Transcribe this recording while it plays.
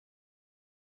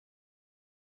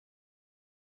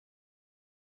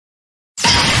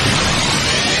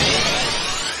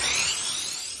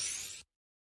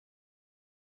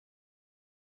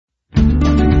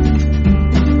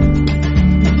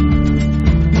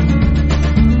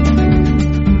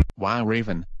Wow,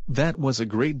 Raven, that was a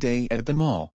great day at the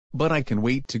mall, but I can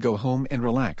wait to go home and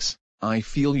relax. I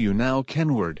feel you now,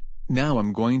 Kenward. Now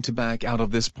I'm going to back out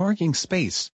of this parking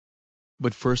space.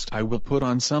 But first I will put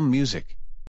on some music.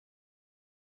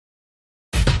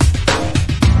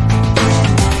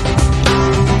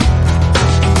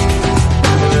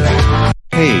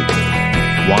 Hey!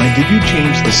 Why did you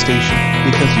change the station?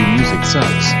 Because your music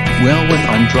sucks. Well, when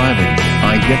I'm driving,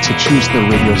 I get to choose the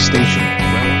radio station.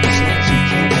 Well, since you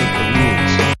can't make the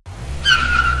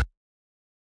rules.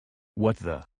 What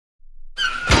the?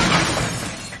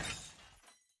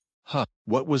 Huh,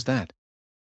 what was that?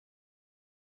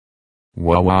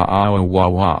 Wah wah ah wah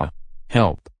wah.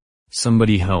 Help.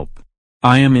 Somebody help.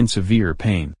 I am in severe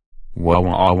pain. Wah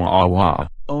wah ah wah wah.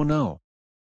 Oh no.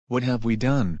 What have we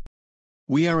done?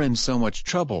 We are in so much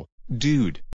trouble,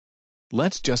 dude.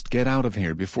 Let's just get out of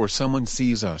here before someone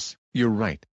sees us. You're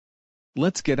right.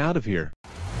 Let's get out of here.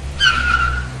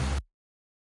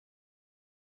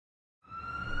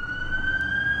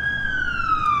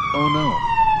 Oh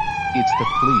no. It's the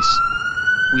police.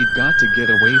 We've got to get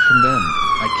away from them.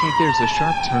 I can't. There's a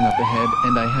sharp turn up ahead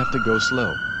and I have to go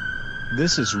slow.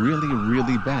 This is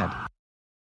really bad.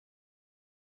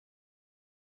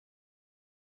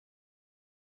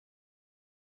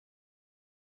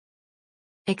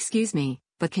 Excuse me,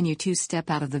 but can you two step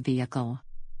out of the vehicle?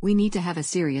 We need to have a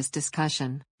serious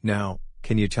discussion. Now,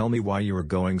 can you tell me why you were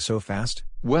going so fast?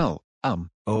 Well,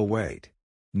 Oh wait.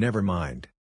 Never mind.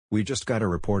 We just got a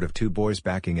report of two boys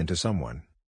backing into someone.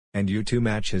 And you two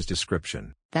match his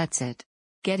description. That's it.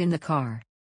 Get in the car.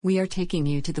 We are taking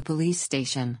you to the police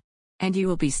station. And you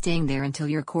will be staying there until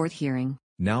your court hearing.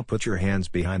 Now put your hands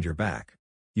behind your back.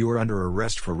 You are under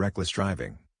arrest for reckless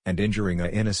driving, and injuring an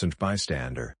innocent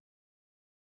bystander.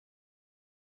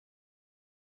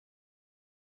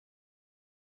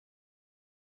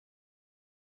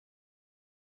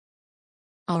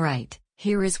 Alright,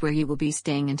 here is where you will be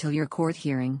staying until your court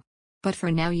hearing. But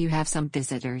for now you have some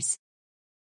visitors.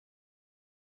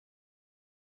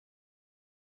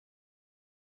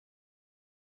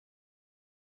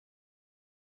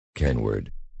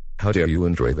 Kenward. How dare you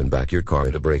and Raven back your car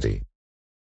into Brady?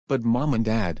 but Mom and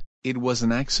Dad, it was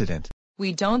an accident.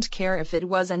 We don't care if it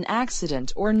was an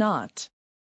accident or not.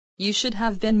 You should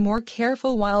have been more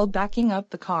careful while backing up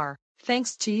the car.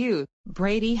 Thanks to you,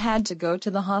 Brady had to go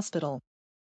to the hospital.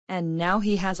 And now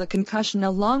he has a concussion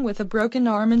along with a broken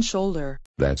arm and shoulder.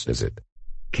 That's it.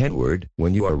 Kenward,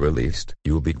 when you are released,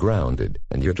 you will be grounded,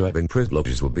 and your driving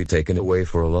privileges will be taken away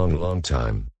for a long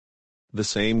time. The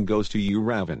same goes to you,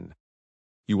 Raven.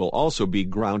 You will also be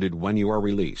grounded when you are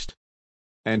released.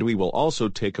 And we will also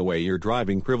take away your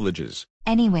driving privileges.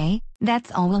 Anyway,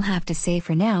 that's all we'll have to say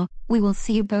for now. We will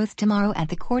see you both tomorrow at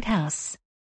the courthouse.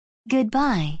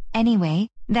 Goodbye. Anyway,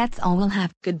 that's all we'll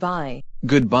have. Goodbye.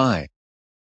 Goodbye.